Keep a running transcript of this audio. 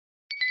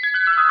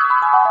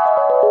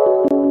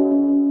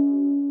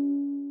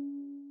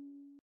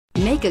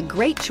Make a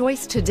great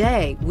choice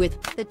today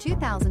with the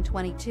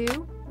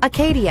 2022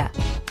 Acadia.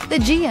 The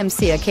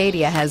GMC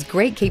Acadia has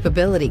great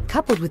capability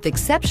coupled with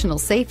exceptional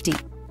safety,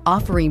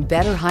 offering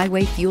better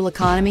highway fuel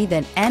economy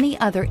than any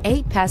other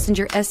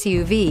 8-passenger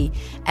SUV,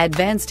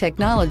 advanced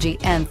technology,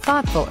 and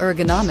thoughtful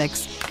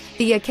ergonomics.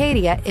 The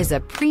Acadia is a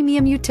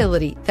premium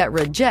utility that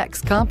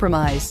rejects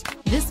compromise.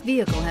 This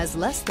vehicle has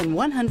less than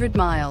 100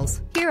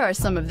 miles. Here are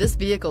some of this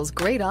vehicle's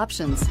great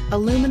options: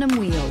 aluminum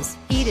wheels,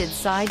 heated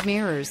side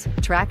mirrors,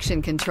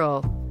 traction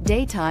control,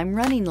 daytime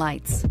running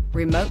lights,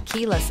 remote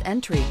keyless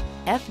entry,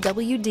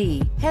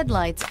 FWD,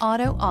 headlights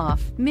auto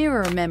off,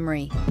 mirror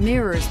memory,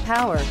 mirrors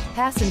power,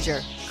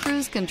 passenger,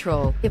 cruise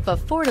control. If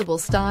affordable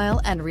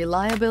style and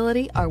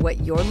reliability are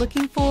what you're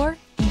looking for,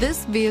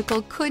 this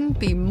vehicle couldn't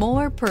be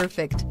more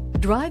perfect.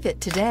 Drive it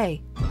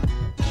today.